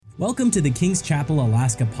Welcome to the Kings Chapel,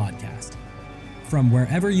 Alaska podcast. From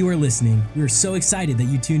wherever you are listening, we are so excited that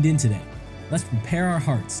you tuned in today. Let's prepare our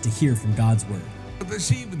hearts to hear from God's Word.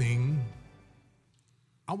 This evening,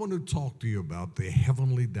 I want to talk to you about the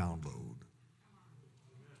heavenly download.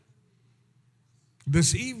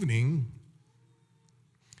 This evening,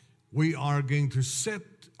 we are going to set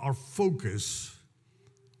our focus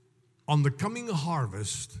on the coming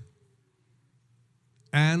harvest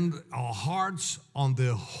and our hearts on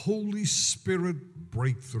the Holy Spirit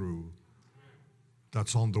breakthrough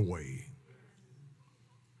that's on the way.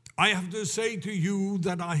 I have to say to you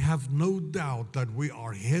that I have no doubt that we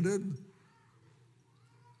are headed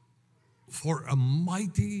for a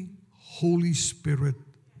mighty Holy Spirit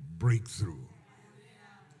breakthrough.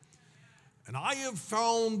 And I have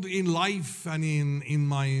found in life and in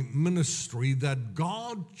my ministry that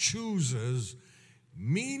God chooses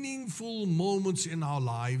meaningful moments in our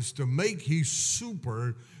lives to make His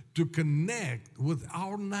super to connect with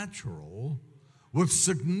our natural, with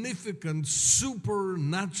significant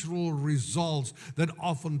supernatural results that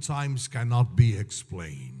oftentimes cannot be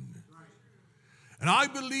explained. And I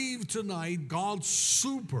believe tonight God's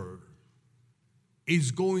super is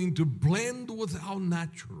going to blend with our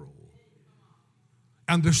natural.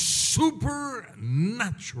 And the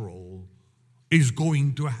supernatural is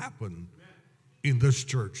going to happen in this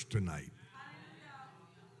church tonight.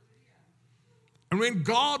 And when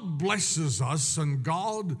God blesses us and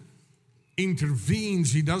God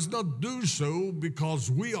intervenes, He does not do so because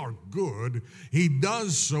we are good. He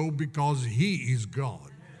does so because He is God.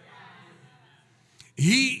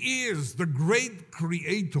 He is the great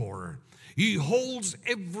creator. He holds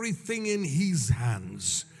everything in His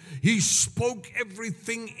hands. He spoke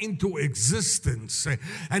everything into existence,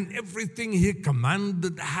 and everything He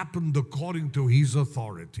commanded happened according to His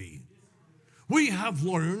authority. We have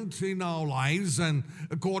learned in our lives and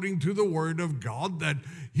according to the Word of God that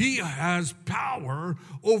He has power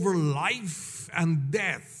over life and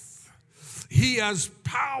death. He has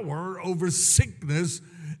power over sickness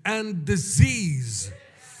and disease.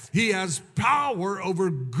 He has power over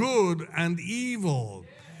good and evil.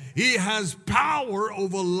 He has power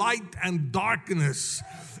over light and darkness.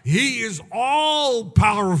 He is all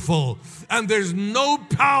powerful, and there's no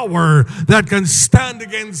power that can stand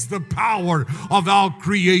against the power of our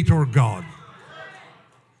Creator God.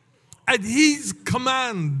 At His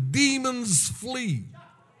command, demons flee.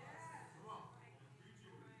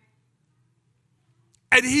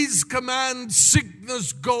 At His command,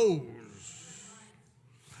 sickness goes.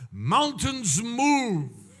 Mountains move.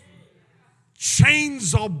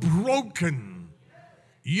 Chains are broken.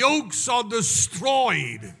 Yokes are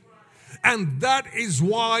destroyed. And that is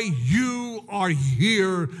why you are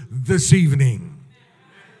here this evening.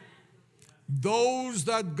 Those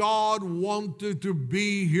that God wanted to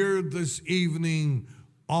be here this evening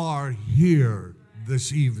are here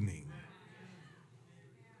this evening.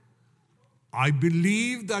 I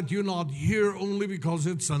believe that you're not here only because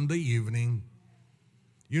it's Sunday evening.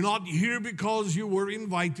 You're not here because you were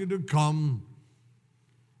invited to come.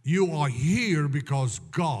 You are here because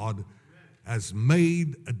God has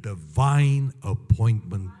made a divine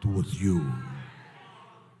appointment with you.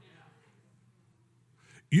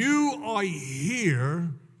 You are here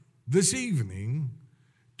this evening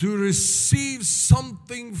to receive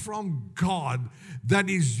something from God that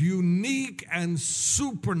is unique and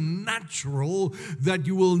supernatural that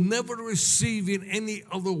you will never receive in any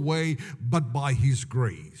other way but by His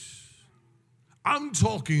grace. I'm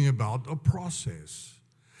talking about a process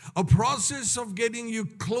of getting you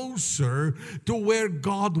closer to where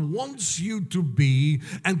God wants you to be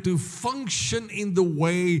and to function in the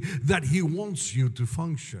way that He wants you to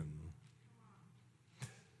function.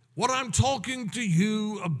 What I'm talking to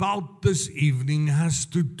you about this evening has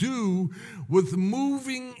to do with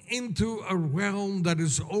moving into a realm that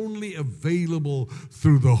is only available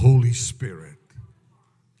through the Holy Spirit.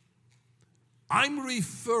 I'm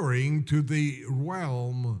referring to the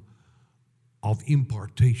realm of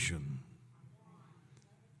impartation.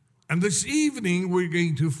 And this evening we're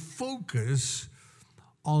going to focus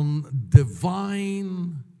on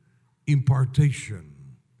divine impartation,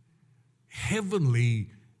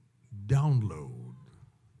 heavenly download.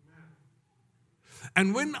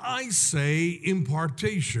 And when I say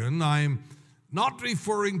impartation, I'm not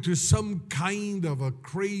referring to some kind of a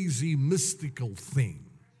crazy mystical thing.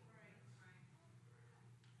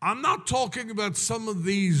 I'm not talking about some of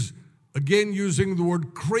these, again using the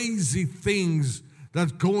word crazy things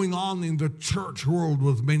that's going on in the church world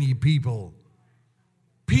with many people.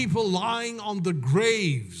 People lying on the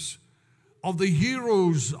graves of the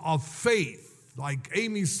heroes of faith, like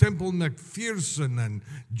Amy Semple McPherson and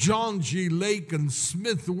John G. Lake and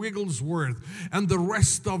Smith Wigglesworth and the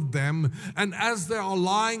rest of them. And as they are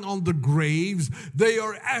lying on the graves, they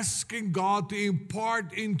are asking God to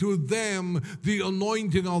impart into them the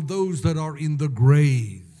anointing of those that are in the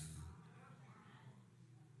grave.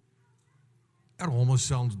 That almost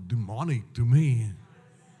sounds demonic to me.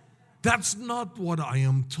 That's not what I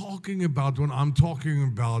am talking about when I'm talking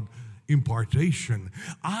about impartation.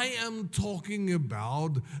 I am talking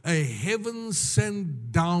about a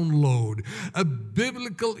heaven-sent download, a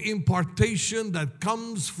biblical impartation that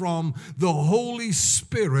comes from the Holy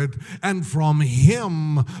Spirit and from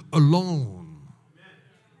Him alone.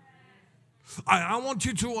 I want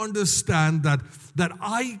you to understand that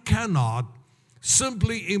I cannot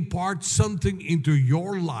simply impart something into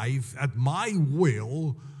your life at my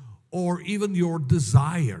will or even your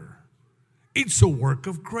desire. It's a work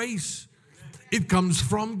of grace. It comes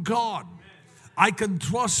from God. I can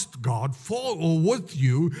trust God for or with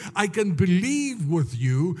you. I can believe with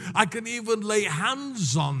you. I can even lay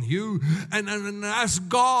hands on you and ask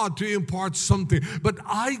God to impart something. But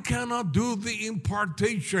I cannot do the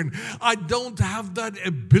impartation. I don't have that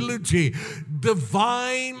ability.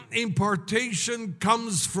 Divine impartation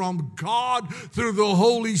comes from God through the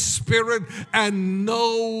Holy Spirit and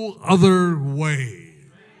no other way.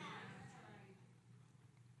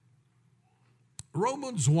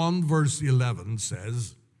 Romans 1 verse 11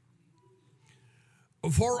 says,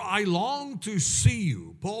 "For I long to see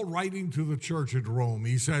you," Paul writing to the church at Rome,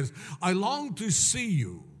 he says, "I long to see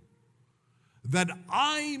you, that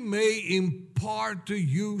I may impart to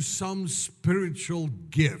you some spiritual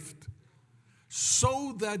gift,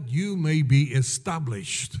 so that you may be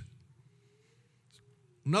established."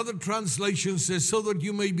 Another translation says, "so that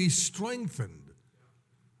you may be strengthened."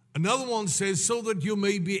 Another one says, "so that you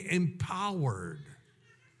may be empowered."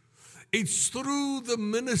 It's through the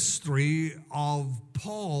ministry of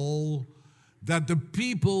Paul that the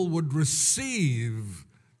people would receive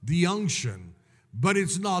the unction. But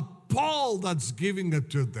it's not Paul that's giving it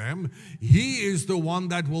to them. He is the one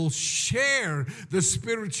that will share the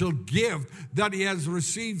spiritual gift that he has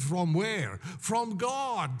received from where? From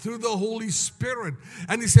God, through the Holy Spirit.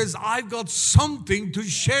 And he says, I've got something to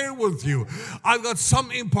share with you. I've got some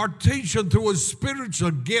impartation through a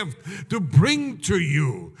spiritual gift to bring to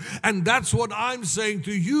you. And that's what I'm saying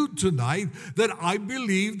to you tonight, that I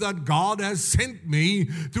believe that God has sent me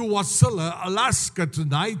to Wasilla, Alaska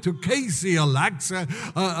tonight, to Casey, Alaska,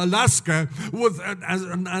 with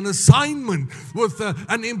an assignment, with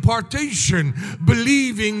an impartation,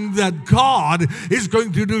 believing that God is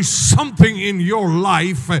going to do something in your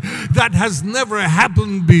life that has never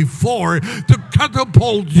happened before, to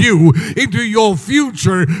catapult you into your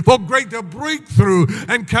future for greater breakthrough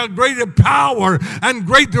and greater power and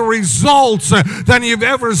greater results than you've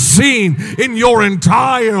ever seen in your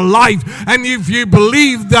entire life. And if you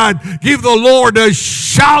believe that, give the Lord a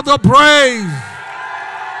shout of praise.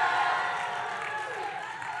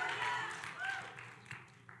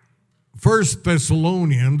 1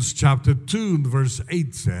 Thessalonians chapter 2 verse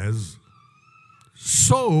 8 says,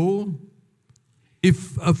 "So,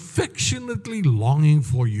 if affectionately longing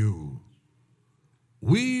for you,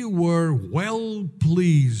 we were well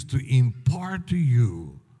pleased to impart to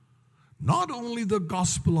you not only the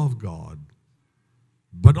gospel of God,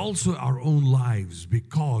 but also our own lives,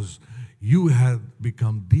 because you have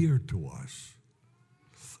become dear to us."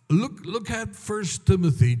 Look at 1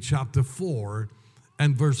 Timothy chapter 4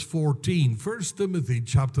 and verse 14. 1 Timothy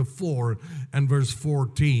chapter 4 and verse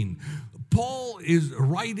 14. Paul is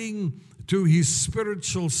writing to his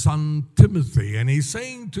spiritual son Timothy, and he's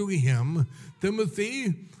saying to him,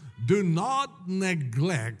 Timothy, do not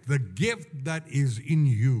neglect the gift that is in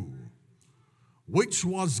you, which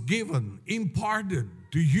was given, imparted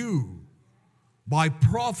to you by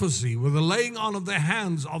prophecy with the laying on of the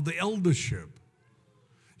hands of the eldership.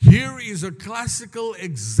 Here is a classical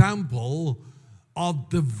example of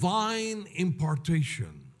divine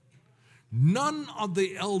impartation. None of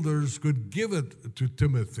the elders could give it to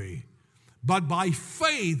Timothy, but by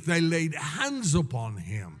faith they laid hands upon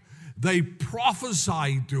him. They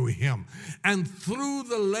prophesied to him, and through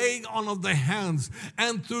the laying on of the hands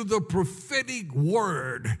and through the prophetic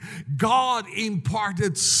word, God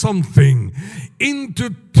imparted something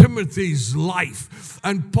into Timothy's life.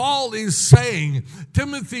 And Paul is saying,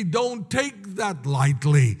 Timothy, don't take that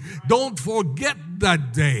lightly. Don't forget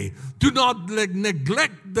that day. Do not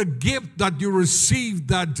neglect the gift that you received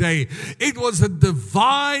that day. It was a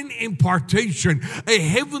divine impartation, a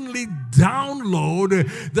heavenly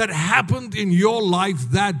download that happened in your life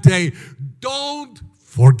that day. Don't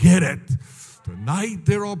forget it. Tonight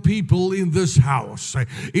there are people in this house,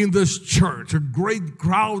 in this church, a great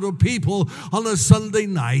crowd of people on a Sunday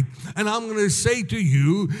night. And I'm going to say to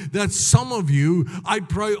you that some of you, I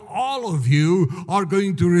pray all of you, are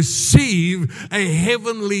going to receive a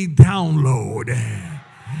heavenly download.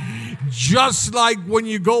 Just like when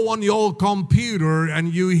you go on your computer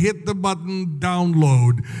and you hit the button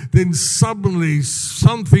download, then suddenly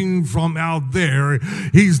something from out there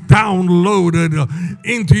is downloaded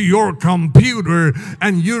into your computer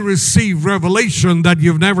and you receive revelation that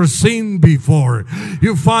you've never seen before.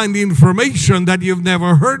 You find information that you've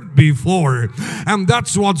never heard before. And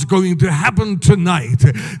that's what's going to happen tonight.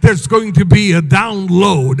 There's going to be a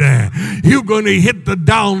download. You're going to hit the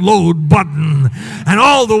download button, and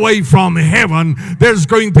all the way from heaven, there's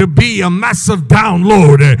going to be a massive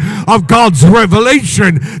download of God's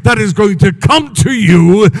revelation that is going to come to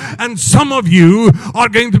you. And some of you are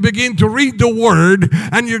going to begin to read the Word,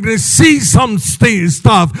 and you're going to see some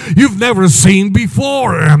stuff you've never seen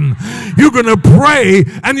before. You're going to pray,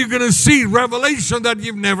 and you're going to see revelation that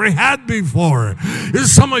you've never had before.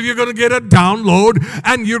 Some of you are going to get a download,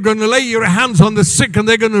 and you're going to lay your hands on the sick, and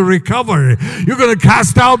they're going to recover. You're going to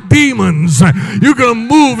cast out demons. You're going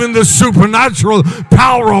to move in the supernatural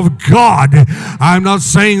power of God. I'm not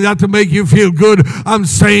saying that to make you feel good. I'm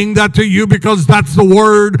saying that to you because that's the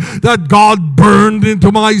word that God burned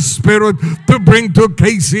into my spirit to bring to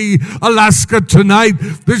Casey, Alaska tonight.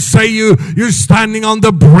 To say you're standing on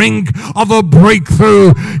the brink of a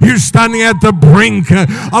breakthrough. You're standing at the brink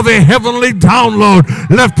of a heavenly download.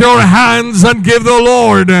 Lift your hands and give the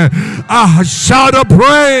Lord a shout of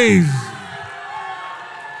praise.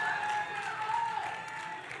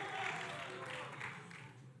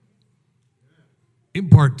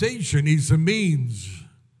 Impartation is a means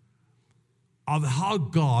of how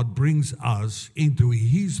God brings us into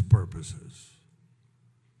His purposes.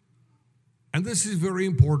 And this is very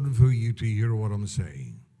important for you to hear what I'm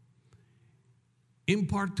saying.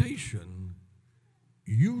 Impartation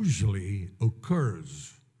usually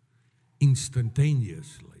occurs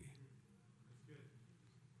instantaneously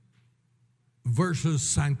versus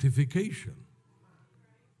sanctification.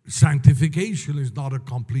 Sanctification is not a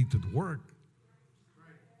completed work.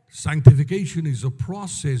 Sanctification is a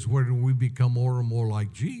process where we become more and more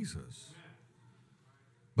like Jesus.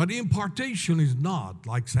 But impartation is not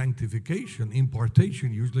like sanctification.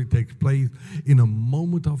 Impartation usually takes place in a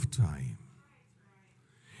moment of time.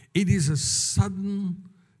 It is a sudden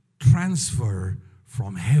transfer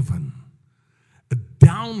from heaven, a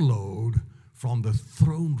download from the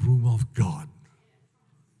throne room of God.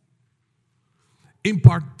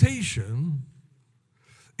 Impartation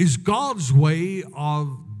is God's way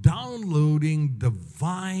of downloading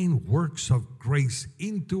divine works of grace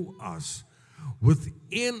into us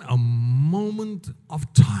within a moment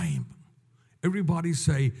of time. Everybody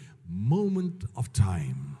say, moment of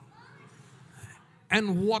time.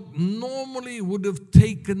 And what normally would have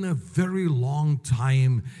taken a very long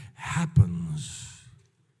time happens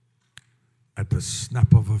at the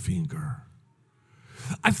snap of a finger.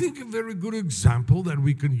 I think a very good example that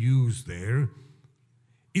we can use there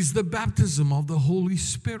is the baptism of the Holy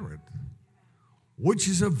Spirit, which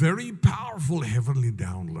is a very powerful heavenly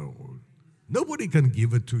download. Nobody can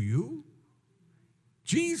give it to you.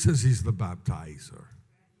 Jesus is the baptizer.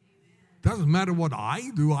 Doesn't matter what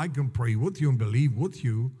I do. I can pray with you and believe with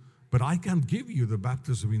you, but I can't give you the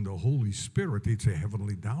baptism in the Holy Spirit. It's a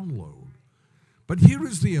heavenly download. But here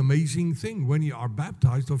is the amazing thing. When you are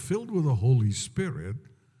baptized or filled with the Holy Spirit,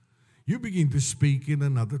 you begin to speak in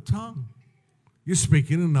another tongue. You speak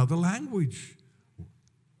in another language.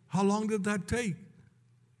 How long did that take?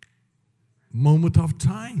 Moment of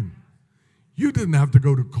time. You didn't have to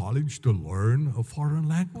go to college to learn a foreign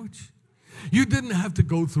language. You didn't have to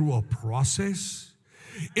go through a process.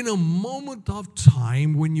 In a moment of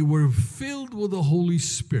time when you were filled with the Holy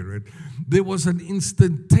Spirit, there was an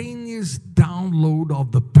instantaneous download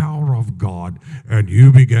of the power of God, and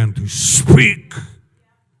you began to speak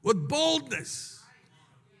with boldness.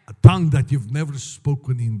 A tongue that you've never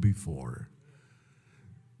spoken in before.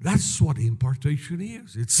 That's what impartation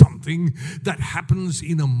is. It's something that happens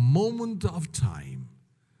in a moment of time.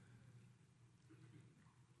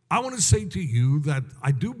 I want to say to you that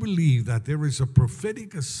I do believe that there is a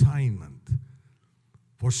prophetic assignment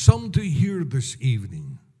for some to hear this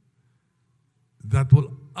evening that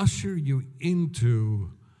will usher you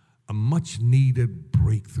into a much needed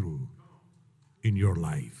breakthrough in your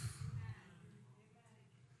life.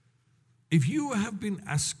 If you have been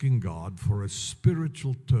asking God for a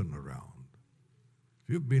spiritual turnaround,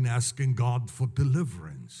 if you've been asking God for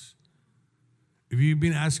deliverance, if you've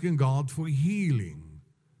been asking God for healing,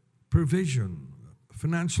 provision,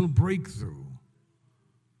 financial breakthrough,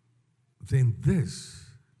 then this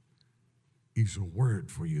is a word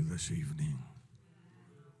for you this evening.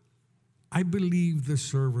 I believe this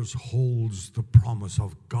service holds the promise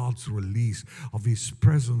of God's release of His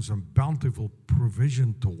presence and bountiful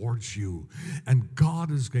provision towards you. And God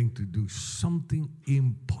is going to do something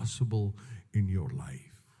impossible in your life.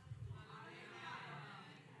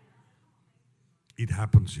 It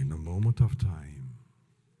happens in a moment of time.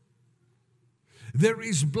 There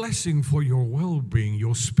is blessing for your well-being,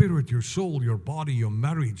 your spirit, your soul, your body, your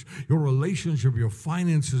marriage, your relationship, your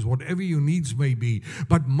finances, whatever your needs may be.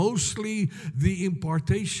 But mostly the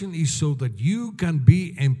impartation is so that you can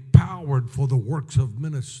be empowered for the works of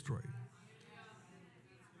ministry.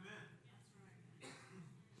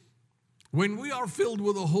 When we are filled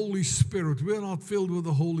with the Holy Spirit, we are not filled with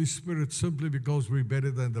the Holy Spirit simply because we're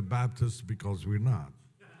better than the Baptists, because we're not.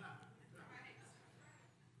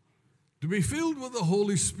 To be filled with the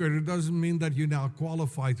Holy Spirit doesn't mean that you're now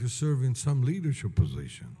qualified to serve in some leadership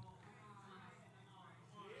position.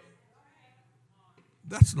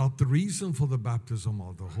 That's not the reason for the baptism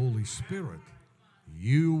of the Holy Spirit.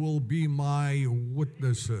 You will be my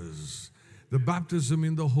witnesses. The baptism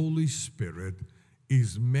in the Holy Spirit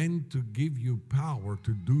is meant to give you power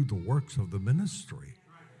to do the works of the ministry.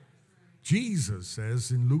 Jesus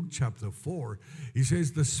says in Luke chapter 4, He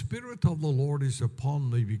says, the Spirit of the Lord is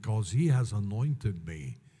upon me because He has anointed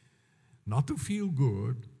me. Not to feel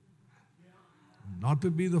good, not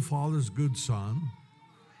to be the Father's good son,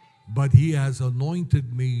 but He has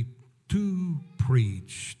anointed me to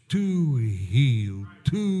preach, to heal,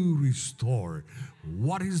 to restore.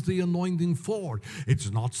 What is the anointing for?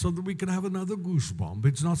 It's not so that we can have another goosebump.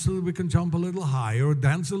 It's not so that we can jump a little higher or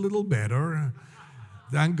dance a little better.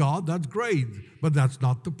 Thank God, that's great. But that's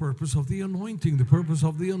not the purpose of the anointing. The purpose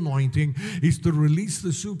of the anointing is to release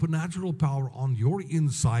the supernatural power on your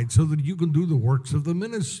inside so that you can do the works of the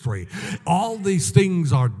ministry. All these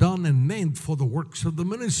things are done and meant for the works of the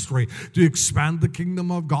ministry, to expand the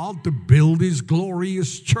kingdom of God, to build His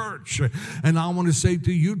glorious church. And I want to say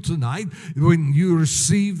to you tonight, when you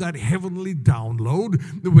receive that heavenly download,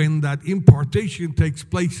 when that impartation takes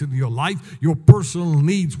place in your life, your personal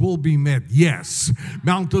needs will be met. Yes.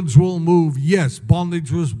 Mountains will move. Yes.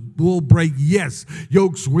 Bondage will break. Yes.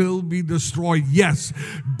 Yokes will be destroyed. Yes.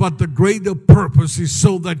 But the greater purpose is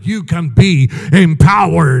so that you can be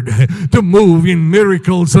empowered to move in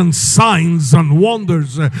miracles and signs and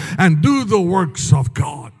wonders and do the works of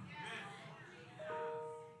God.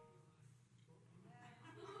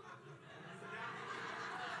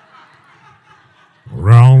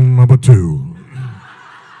 Round number 2.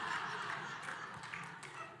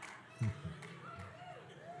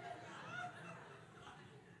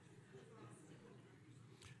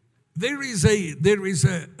 There is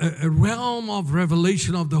a realm of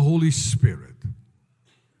revelation of the Holy Spirit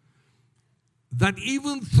that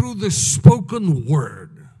even through the spoken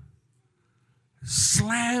word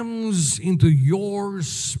slams into your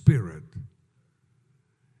spirit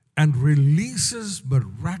and releases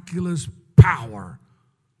miraculous power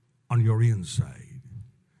on your inside.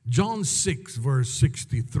 John 6 verse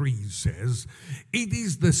 63 says, it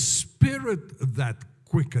is the Spirit that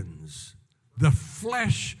quickens, the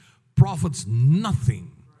flesh profits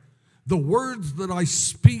nothing. The words that I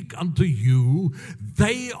speak unto you,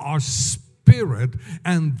 they are spirit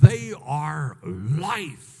and they are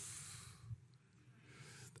life.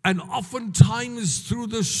 And oftentimes through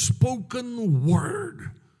the spoken word,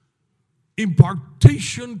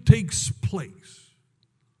 impartation takes place.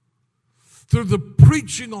 Through the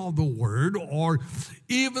preaching of the word, or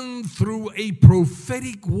even through a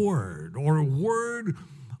prophetic word or a word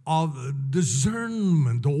of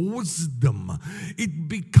discernment or wisdom. It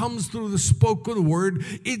becomes through the spoken word,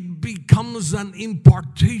 it becomes an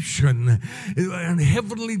impartation, an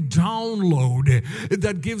heavenly download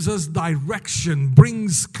that gives us direction,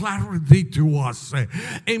 brings clarity to us,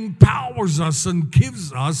 empowers us and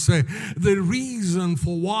gives us the reason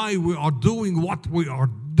for why we are doing what we are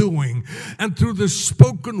doing. And through the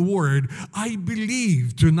spoken word, I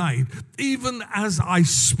believe tonight, even as I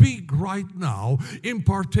speak right now,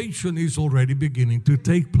 impartation is already beginning to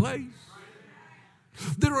take place.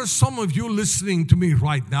 There are some of you listening to me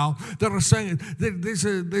right now that are saying there's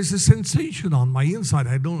a sensation on my inside.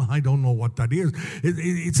 I don't know what that is.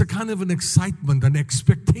 It's a kind of an excitement, an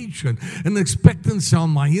expectation, an expectancy on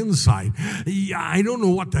my inside. I don't know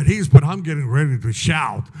what that is, but I'm getting ready to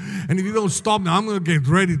shout. And if you don't stop me, I'm going to get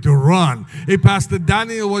ready to run. If Pastor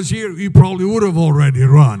Daniel was here, he probably would have already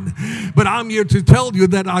run. But I'm here to tell you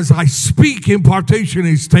that as I speak, impartation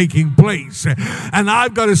is taking place. And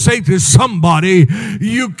I've got to say to somebody,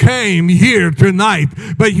 you came here tonight,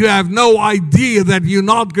 but you have no idea that you're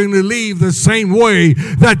not going to leave the same way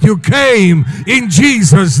that you came, in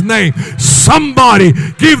Jesus' name. Somebody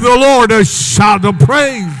give the Lord a shout of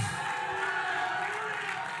praise.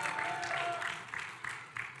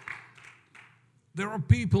 There are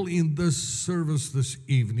people in this service this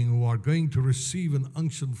evening who are going to receive an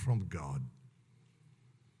unction from God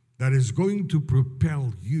that is going to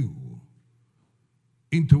propel you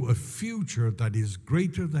into a future that is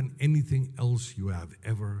greater than anything else you have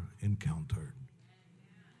ever encountered.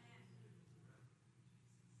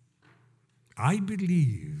 I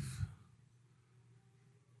believe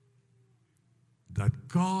that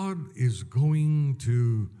God is going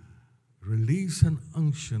to release an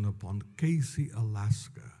unction upon Casey,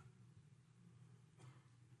 Alaska,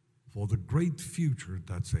 for the great future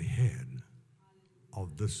that's ahead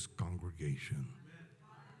of this congregation.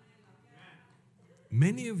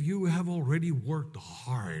 Many of you have already worked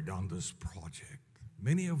hard on this project.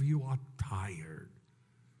 Many of you are tired.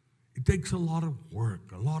 It takes a lot of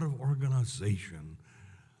work, a lot of organization,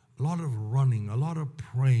 a lot of running, a lot of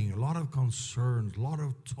praying, a lot of concerns, a lot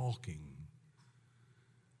of talking.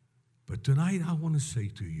 But tonight I want to say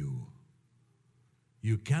to you,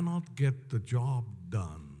 you cannot get the job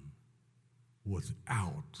done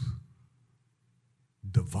without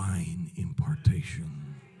divine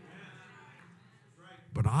impartation.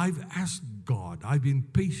 But I've asked God, I've been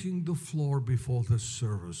pacing the floor before the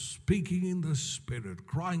service, speaking in the Spirit,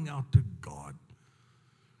 crying out to God,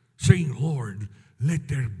 saying, Lord, let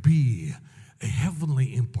there be a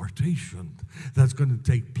heavenly impartation that's going to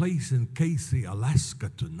take place in Casey,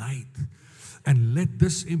 Alaska tonight. And let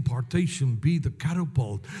this impartation be the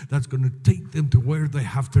catapult that's going to take them to where they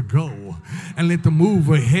have to go. And let them move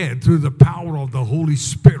ahead through the power of the Holy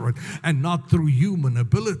Spirit and not through human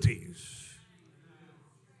abilities.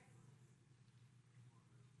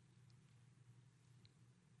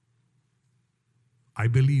 I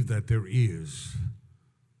believe that there is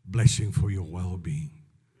blessing for your well-being,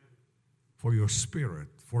 for your spirit,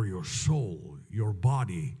 for your soul, your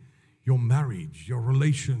body, your marriage, your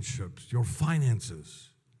relationships, your finances.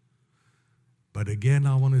 But again,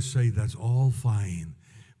 I want to say that's all fine,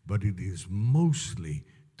 but it is mostly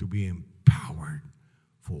to be empowered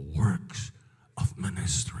for works of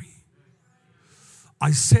ministry.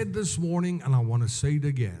 I said this morning, and I want to say it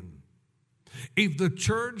again. If the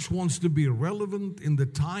church wants to be relevant in the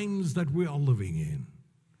times that we are living in,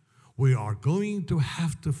 we are going to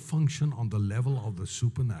have to function on the level of the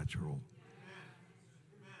supernatural.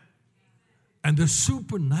 And the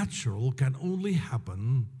supernatural can only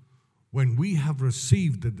happen when we have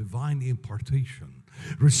received the divine impartation,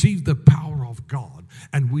 received the power of God,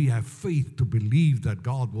 and we have faith to believe that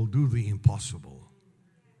God will do the impossible.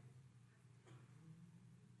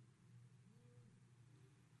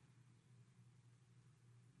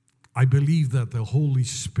 I believe that the Holy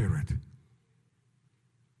Spirit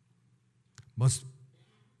must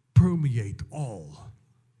permeate all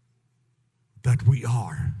that we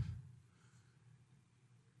are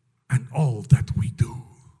and all that we do.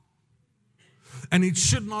 And it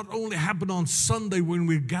should not only happen on Sunday when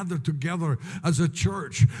we gather together as a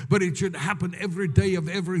church, but it should happen every day of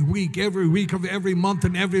every week of every month,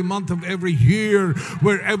 and every month of every year.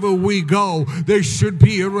 Wherever we go, there should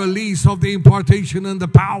be a release of the impartation and the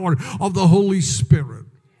power of the Holy Spirit.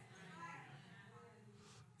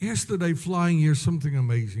 Yesterday, flying here, something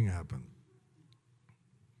amazing happened.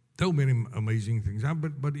 So many amazing things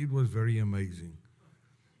happened, but it was very amazing.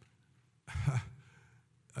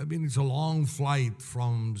 I mean, it's a long flight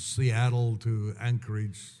from Seattle to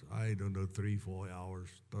Anchorage. I don't know, 3-4 hours.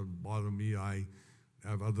 Doesn't bother me. I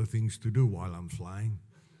have other things to do while I'm flying,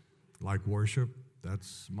 like worship.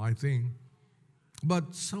 That's my thing.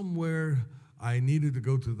 But somewhere I needed to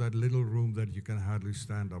go to that little room that you can hardly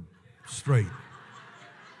stand up straight.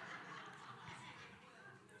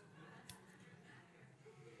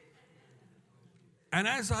 And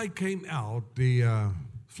as I came out, the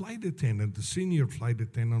flight attendant, the senior flight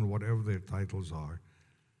attendant, whatever their titles are,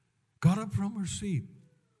 got up from her seat.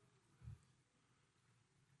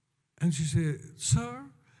 And she said, "Sir,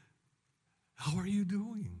 how are you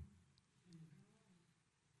doing?"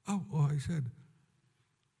 Oh, I said,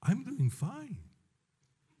 "I'm doing fine."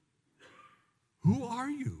 "Who are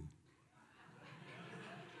you?"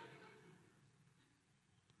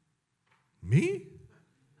 "Me?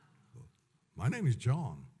 My name is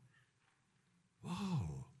John." "Wow.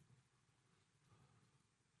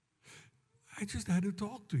 I just had to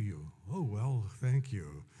talk to you." "Oh, well, thank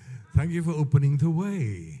you. Thank you for opening the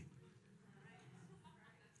way."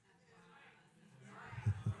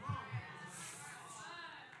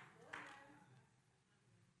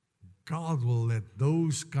 God will let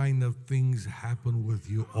those kind of things happen with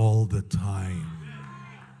you all the time.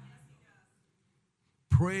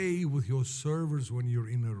 Pray with your servers when you're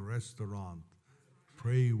in a restaurant.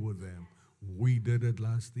 Pray with them. We did it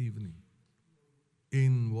last evening.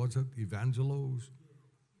 In, what's it, Evangelos?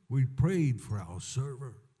 We prayed for our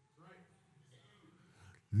server.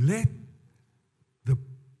 Let the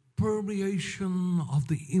permeation of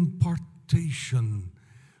the impartation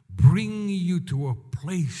bring you to a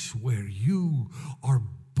place where you are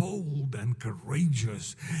bold and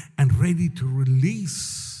courageous and ready to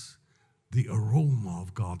release the aroma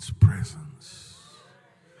of God's presence.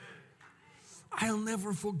 I'll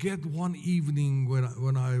never forget one evening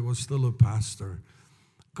when I was still a pastor.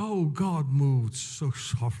 God moved so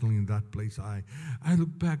softly in that place. I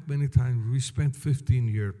look back many times. We spent 15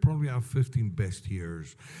 years, probably our 15 best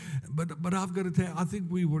years. But I've got to tell you, I think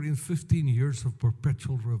we were in 15 years of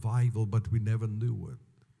perpetual revival, but we never knew it.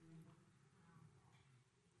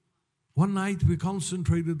 One night we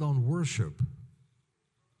concentrated on worship.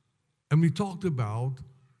 And we talked about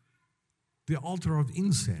the altar of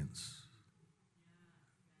incense.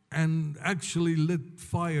 And actually lit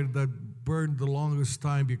fire that burned the longest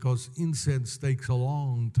time, because incense takes a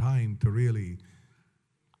long time to really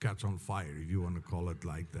catch on fire, if you want to call it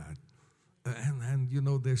like that. And you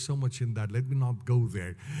know, there's so much in that. Let me not go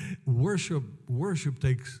there. Worship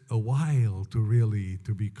takes a while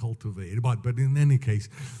to be cultivated. But in any case,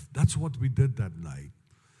 that's what we did that night.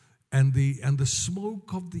 And the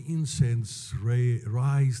smoke of the incense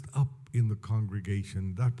rised up in the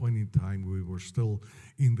congregation. At that point in time, we were still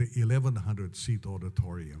in the 1,100-seat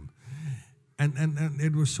auditorium. And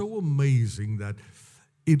it was so amazing that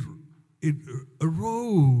it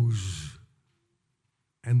arose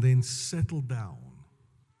and then settled down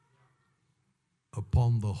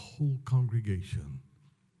upon the whole congregation.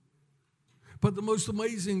 But the most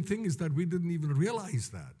amazing thing is that we didn't even realize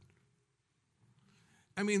that.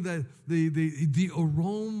 I mean, the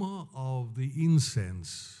aroma of the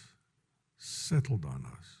incense settled on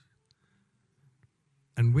us.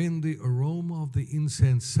 And when the aroma of the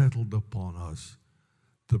incense settled upon us,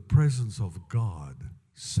 the presence of God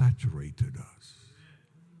saturated us.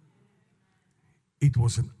 It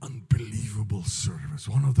was an unbelievable service,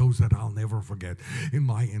 one of those that I'll never forget in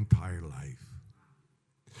my entire life.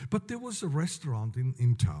 But there was a restaurant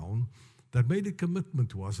in town that made a commitment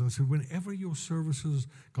to us and said, whenever your services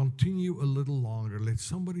continue a little longer, let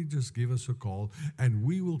somebody just give us a call and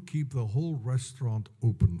we will keep the whole restaurant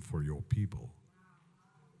open for your people.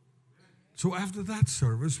 So after that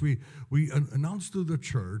service, we announced to the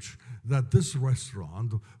church that this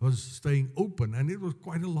restaurant was staying open, and it was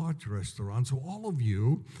quite a large restaurant. So all of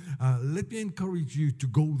you, let me encourage you to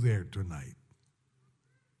go there tonight.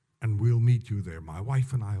 And we'll meet you there. My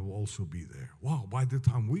wife and I will also be there. Wow, by the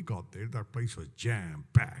time we got there, that place was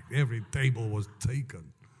jam-packed. Every table was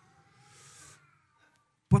taken.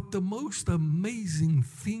 But the most amazing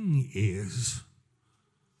thing is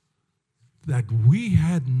that we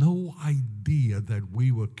had no idea that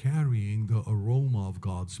we were carrying the aroma of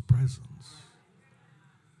God's presence.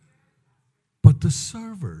 But the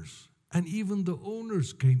servers and even the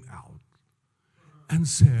owners came out and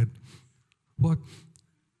said,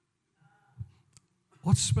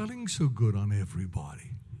 What's smelling so good on everybody?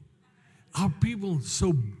 Our people,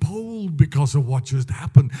 so bold because of what just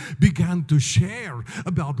happened, began to share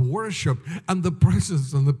about worship and the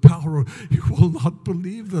presence and the power. You will not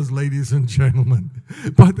believe this, ladies and gentlemen.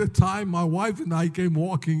 By the time my wife and I came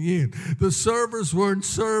walking in, the servers weren't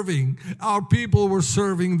serving. Our people were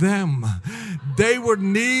serving them. They were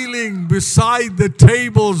kneeling beside the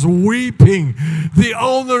tables weeping. The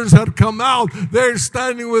owners had come out. They're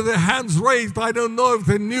standing with their hands raised. I don't know if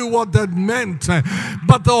they knew what that meant,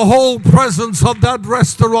 but the whole presence of that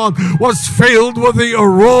restaurant was filled with the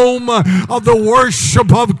aroma of the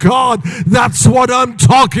worship of God. That's what I'm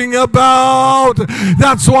talking about.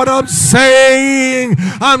 That's what I'm saying.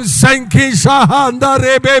 I'm saying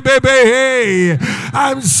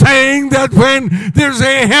that when there's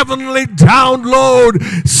a heavenly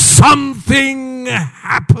download, something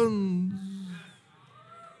happens.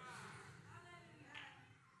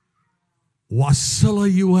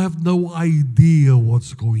 Wasilla, you have no idea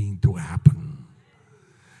what's going to happen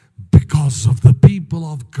because of the people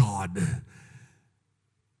of God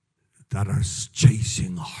that are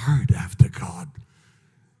chasing hard after God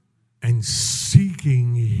and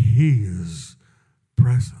seeking His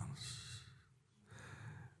presence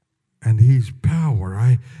and His power.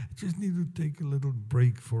 I just need to take a little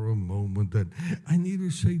break for a moment, and I need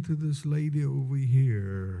to say to this lady over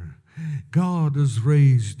here, God has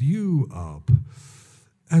raised you up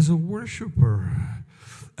as a worshiper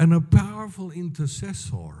and a powerful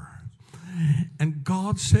intercessor. And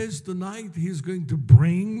God says tonight He's going to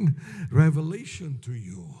bring revelation to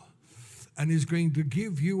you. And He's going to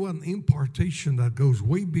give you an impartation that goes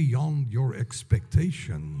way beyond your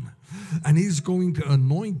expectation. And He's going to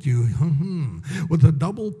anoint you with a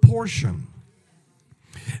double portion.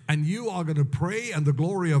 And you are going to pray, and the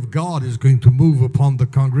glory of God is going to move upon the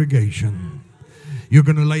congregation. You're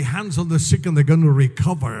going to lay hands on the sick, and they're going to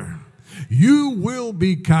recover. You will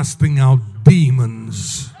be casting out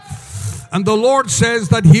demons. And the Lord says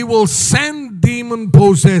that He will send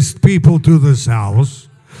demon-possessed people to this house.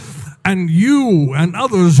 And you and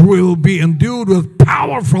others will be endued with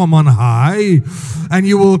power from on high. And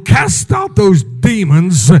you will cast out those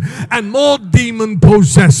demons. And more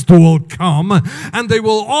demon-possessed will come. And they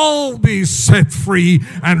will all be set free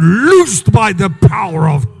and loosed by the power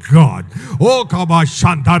of God. Oh,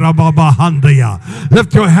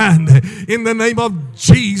 lift your hand in the name of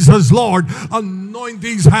Jesus, Lord. Anoint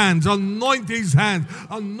these hands, anoint these hands,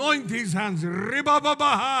 anoint these hands. In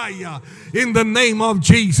the name of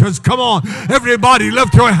Jesus. Come on, everybody,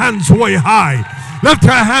 lift your hands way high. Lift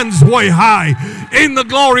your hands way high. In the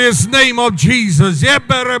glorious name of Jesus.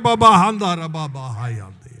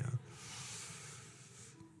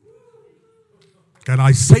 Can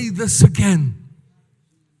I say this again?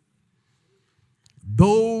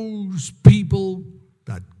 Those people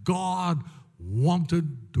that God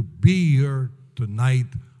wanted to be here tonight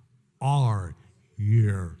are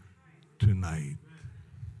here tonight.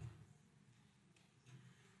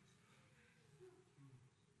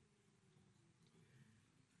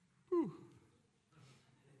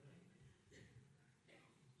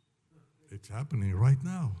 It's happening right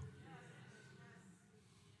now.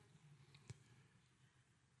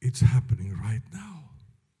 It's happening right now.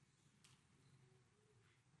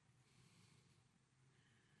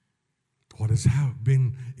 What has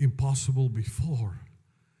been impossible before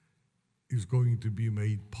is going to be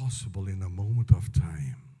made possible in a moment of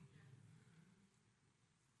time.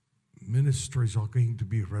 Ministries are going to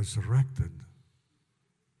be resurrected.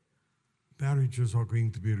 Marriages are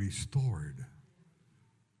going to be restored.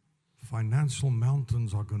 Financial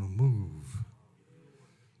mountains are going to move.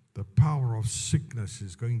 The power of sickness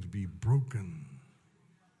is going to be broken.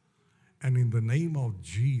 And in the name of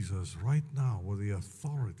Jesus, right now, with the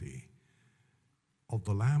authority of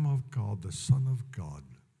the Lamb of God, the Son of God,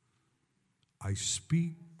 I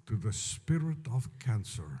speak to the spirit of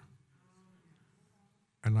cancer.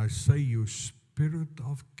 And I say, you spirit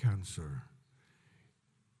of cancer,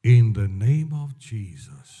 in the name of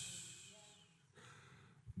Jesus,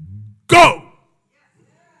 go!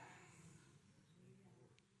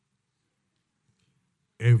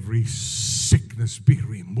 Every sickness be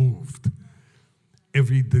removed.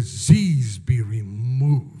 Every disease be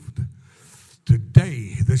removed.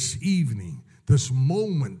 Today, this evening, this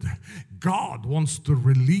moment, God wants to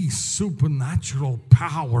release supernatural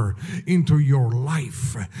power into your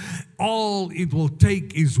life. All it will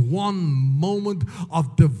take is one moment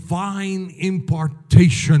of divine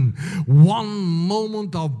impartation, one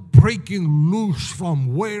moment of breaking loose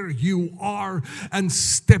from where you are and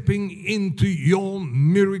stepping into your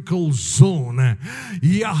miracle zone.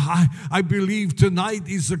 Yeah, I believe tonight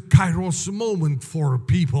is a Kairos moment for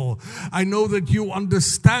people. I know that you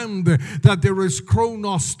understand that there is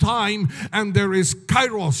Chronos time and there is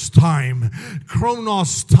Kairos time.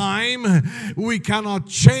 Chronos time, we cannot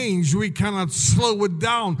change, we cannot slow it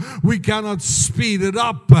down, we cannot speed it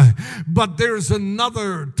up. But there's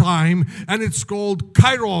another time, and it's called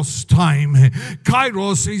Kairos time.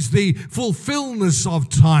 Kairos is the fulfillment of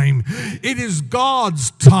time. It is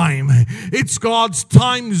God's time. It's God's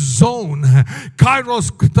time zone.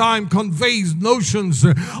 Kairos time conveys notions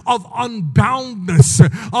of unboundness,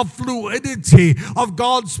 of fluidity, of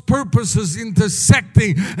God's purposes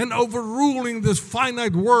intersecting and overruling this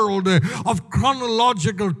finite world of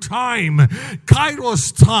chronological time.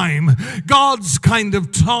 Kairos time, God's kind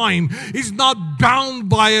of time, is not bound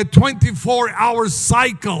by a 24-hour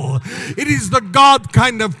cycle. It is the God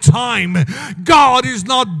kind of time. God is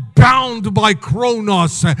not bound by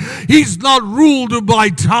Chronos. He's not ruled by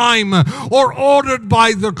time or ordered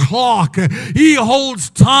by the clock. He holds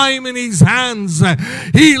time in His hands.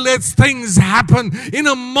 He lets things happen in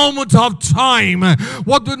a moment of time.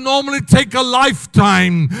 What would normally take a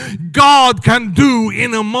lifetime, God can do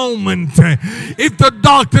in a moment. If the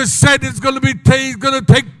doctor said it's going to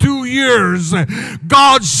take 2 years,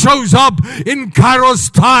 God shows up in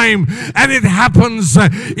Kairos time, and it happens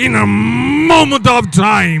in a moment of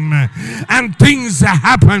time. And things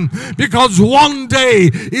happen because one day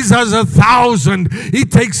is as 1,000. He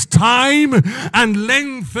takes time and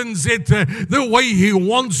lengthens it the way he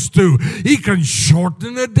wants to. He can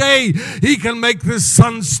shorten a day. He can make the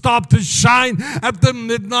sun stop to shine at the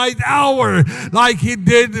midnight hour like he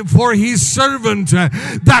did for his servant.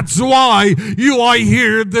 That's why you are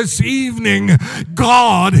here this evening.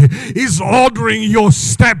 God is ordering your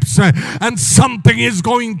steps, and something is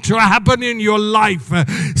going to happen in your life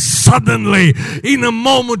suddenly, in a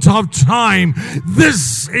moment of time.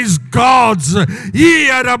 This is God's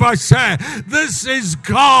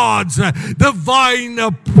divine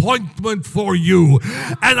appointment for you.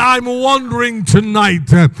 And I'm wondering tonight,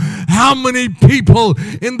 how many people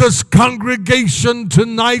in this congregation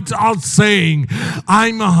tonight are saying,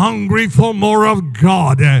 I'm hungry for more of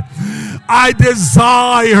God. I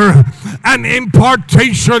desire an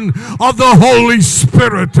impartation of the Holy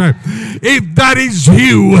Spirit. If that is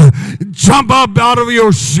you, jump up out of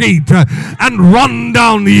your seat and run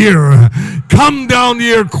down here. Come down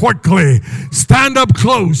here quickly. Stand up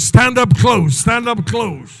close, stand up close, stand up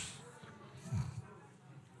close.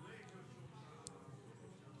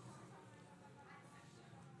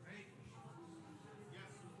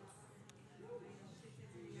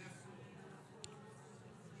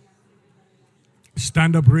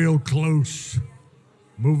 Stand up real close.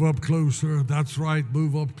 Move up closer. That's right.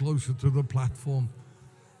 Move up closer to the platform.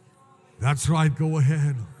 That's right. Go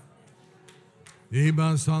ahead. I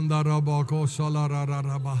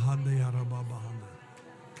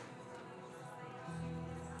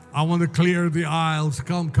want to clear the aisles.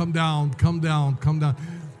 Come down, come down, come down.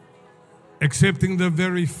 Excepting the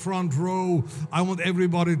very front row, I want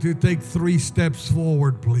everybody to take 3 steps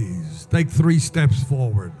forward, please. Take 3 steps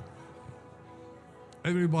forward.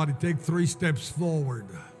 Everybody take 3 steps forward.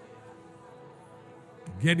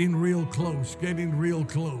 Getting real close, getting real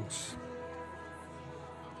close.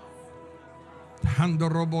 And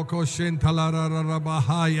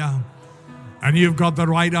you've got the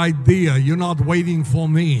right idea. You're not waiting for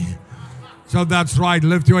me. So that's right.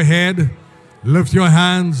 Lift your head, lift your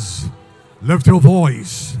hands, lift your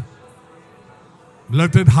voice.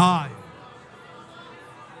 Lift it high.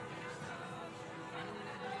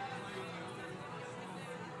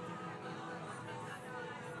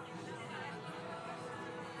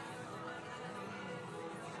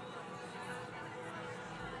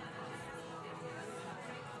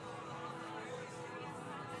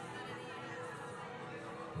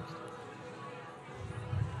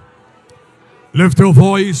 Lift your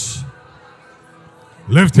voice.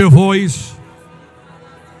 Lift your voice.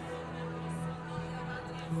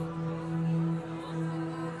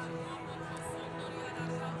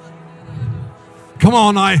 Come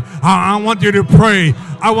on, I want you to pray.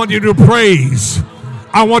 I want you to praise.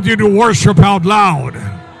 I want you to worship out loud.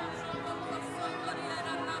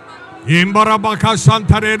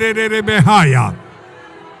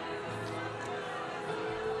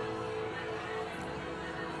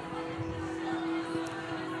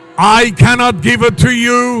 I cannot give it to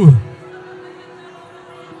you.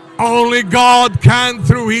 Only God can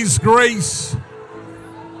through His grace.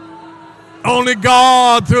 Only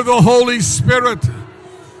God through the Holy Spirit.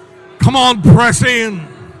 Come on, press in.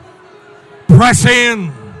 Press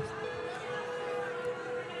in.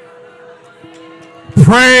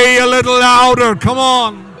 Pray a little louder. Come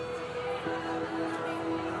on.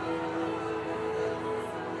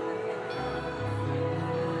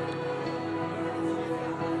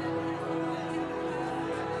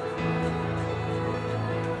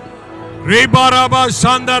 Ribaraba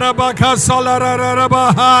Sandaraba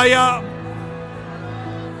Kasalarabahaya.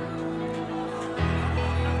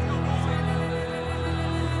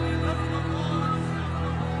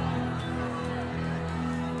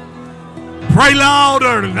 Pray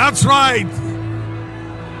louder. That's right.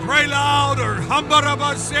 Pray louder.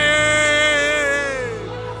 Hambarabase.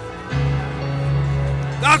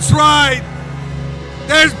 That's right.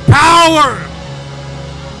 There's power.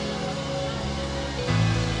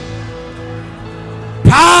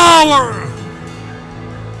 Power.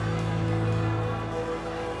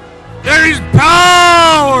 There is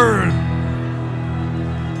power.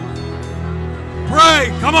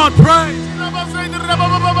 Pray. Come on, pray.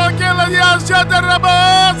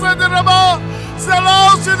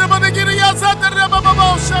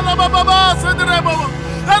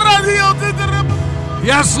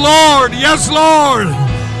 Yes, Lord. Yes, Lord.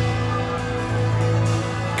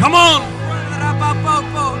 Come on.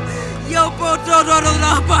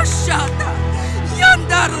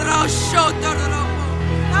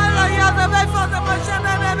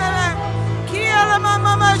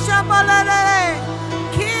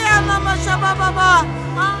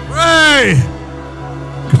 Pray.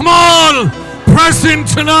 Come on. Press in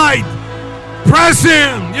tonight. Press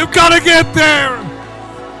in. You've got to get there.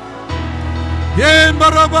 Yeah,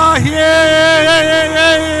 baraba,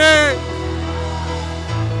 yeah.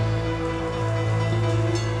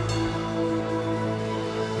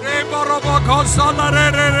 Re baraba kosala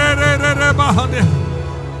re bahane.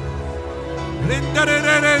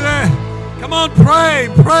 Come on, pray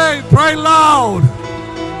loud.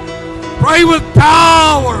 Pray with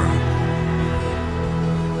power.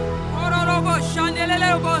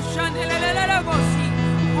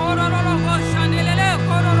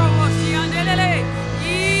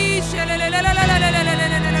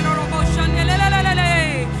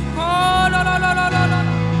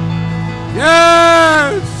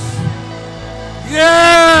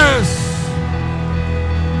 Yes.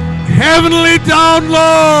 Heavenly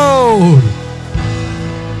download.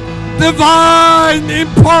 Divine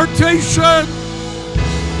impartation.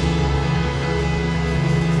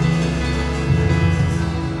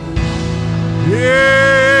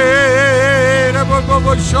 Yes.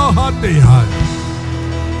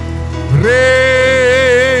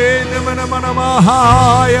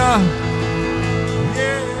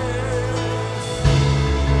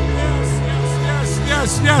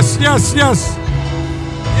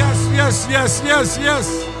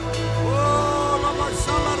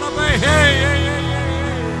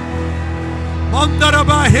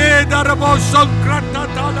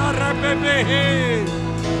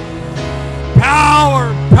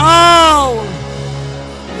 Power.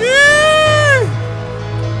 Yeah.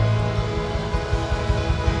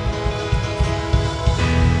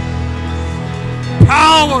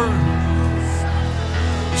 Power.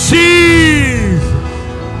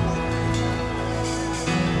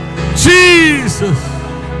 Jesus.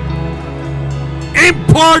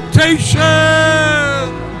 Impartation.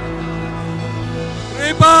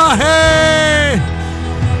 Rebahe.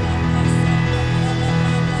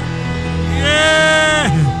 Yeah.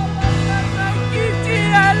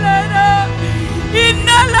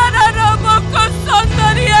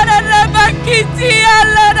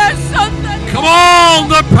 Come on,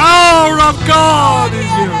 the power of God is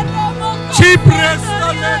here.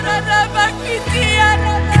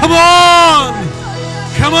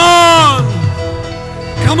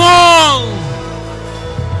 Come on.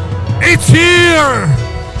 It's here.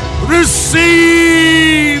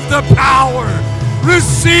 Receive the power.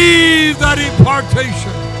 Receive that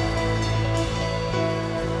impartation.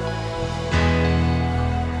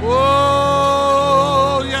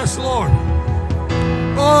 Oh, yes, Lord.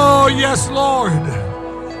 Oh, yes, Lord.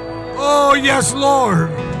 Oh, yes, Lord.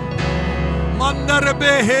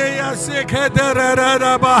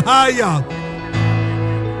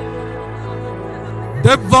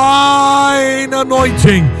 Divine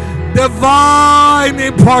anointing, divine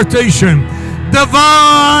impartation,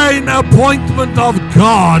 divine appointment of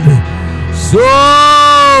God.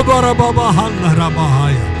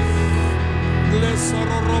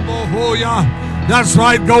 That's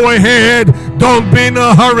right, go ahead. Don't be in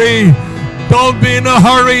a hurry. Don't be in a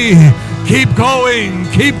hurry. Keep going.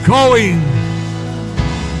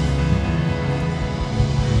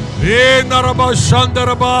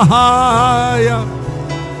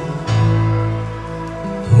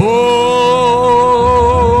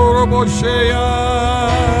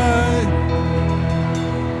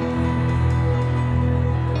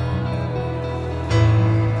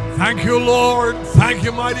 Thank you, Lord. Thank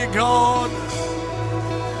you, mighty God.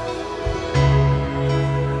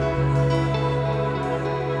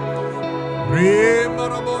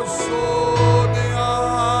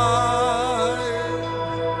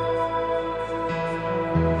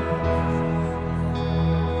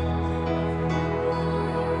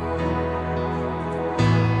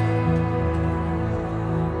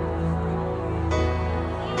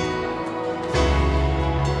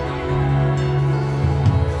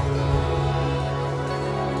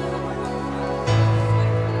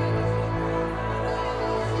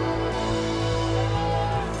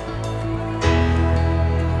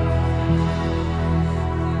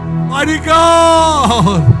 Mighty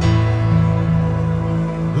God,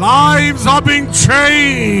 lives are being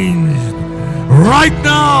changed right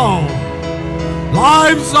now.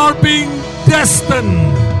 Lives are being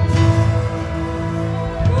destined.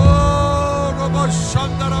 Oh,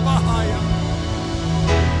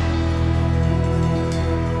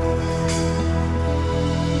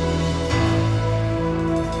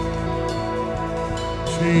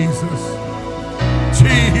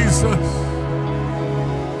 Jesus.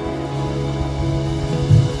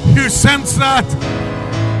 You sense that?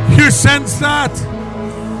 You sense that?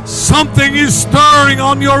 Something is stirring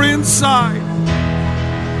on your inside.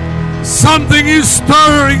 Something is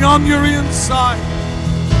stirring on your inside.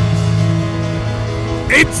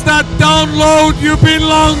 It's that download you've been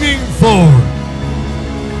longing for.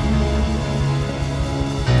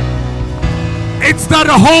 It's that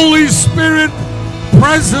Holy Spirit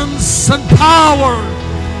presence and power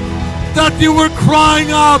that you were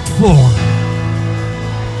crying out for.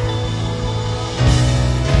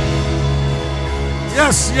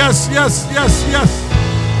 Yes, yes, yes, yes, yes.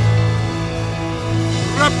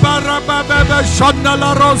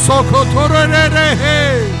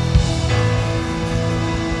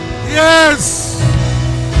 Yes,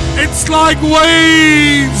 it's like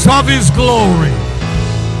waves of His glory.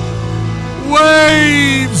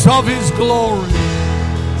 Waves of His glory.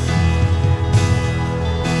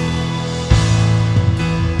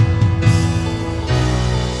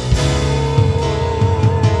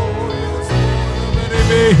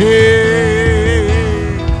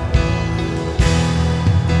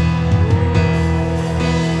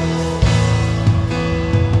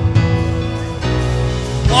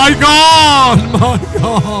 My God, my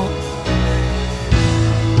God.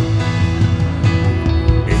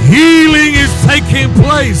 Healing is taking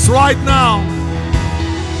place right now.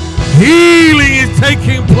 Healing is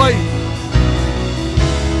taking place.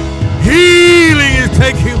 Healing is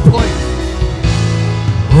taking place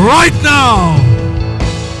right now.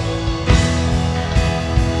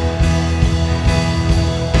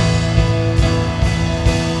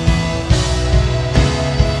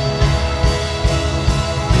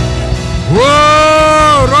 Whoa,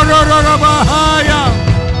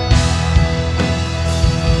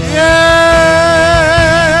 yes.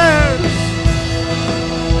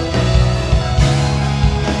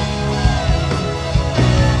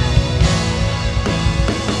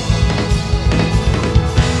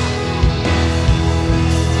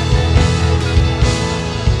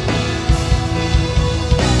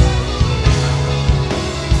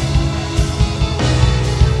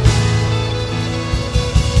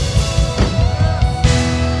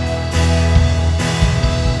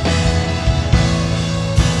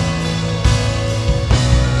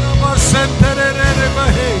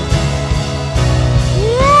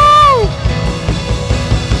 Woo!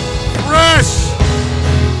 Fresh,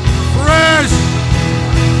 fresh,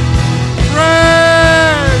 fresh.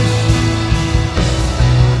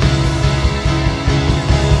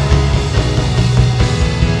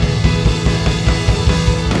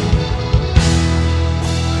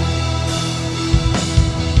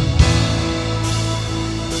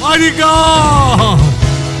 Mighty God.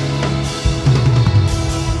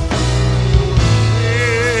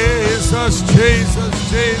 Jesus, Jesus,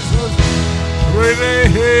 Jesus.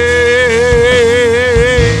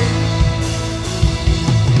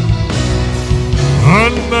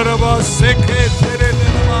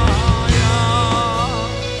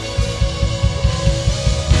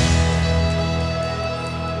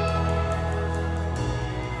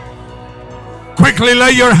 Quickly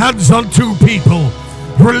lay your hands on two people.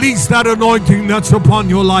 Release that anointing that's upon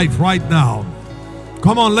your life right now.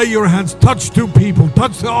 Come on, lay your hands. Touch two people.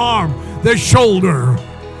 Touch the arm, the shoulder.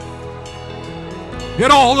 Get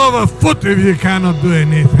a hold of a foot if you cannot do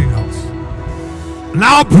anything else.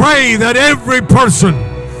 Now pray that every person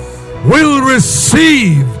will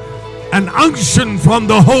receive an unction from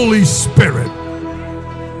the Holy Spirit.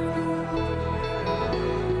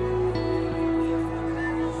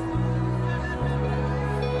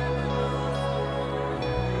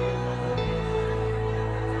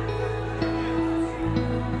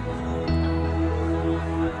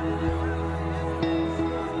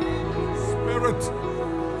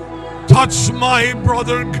 Touch my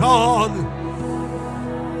brother God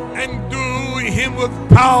and do him with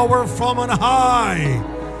power from on high.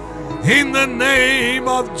 In the name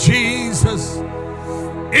of Jesus.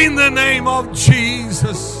 In the name of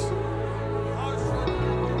Jesus.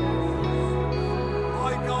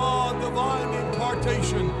 My God, divine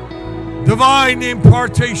impartation. Divine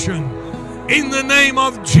impartation. In the name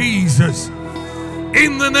of Jesus.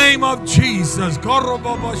 In the name of Jesus.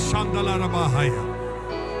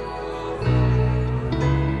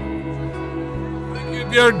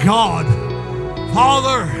 Dear God,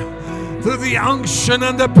 Father, through the unction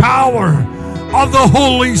and the power of the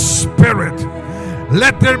Holy Spirit,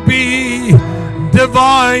 let there be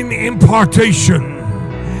divine impartation,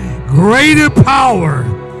 greater power,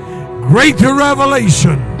 greater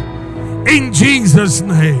revelation, in Jesus'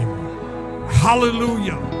 name.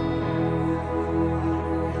 Hallelujah.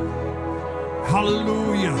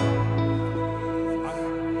 Hallelujah.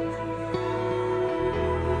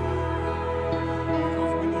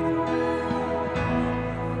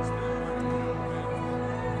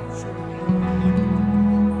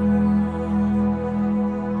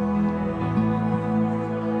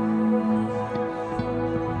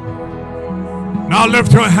 Now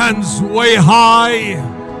lift your hands way high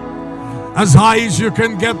as you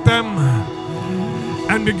can get them,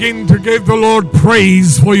 and begin to give the Lord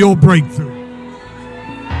praise for your breakthrough.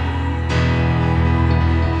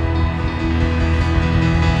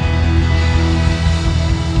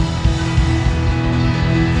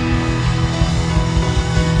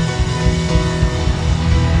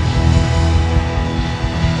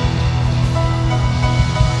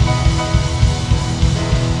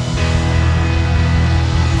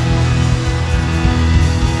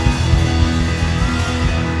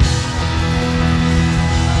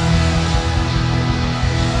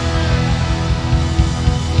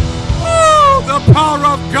 Power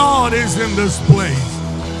of God is in this place.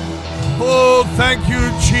 Oh, thank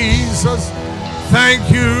you, Jesus.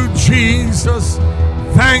 Thank you, Jesus.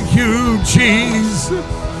 Thank you, Jesus.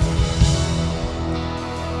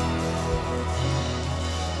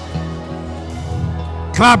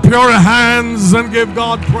 Clap your hands and give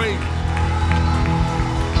God praise.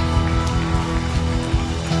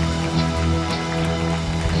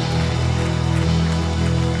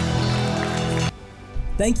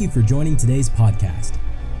 Thank you for joining today's podcast.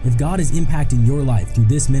 If God is impacting your life through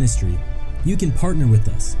this ministry, you can partner with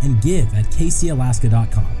us and give at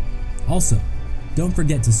kcalaska.com. Also, don't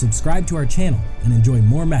forget to subscribe to our channel and enjoy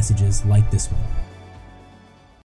more messages like this one.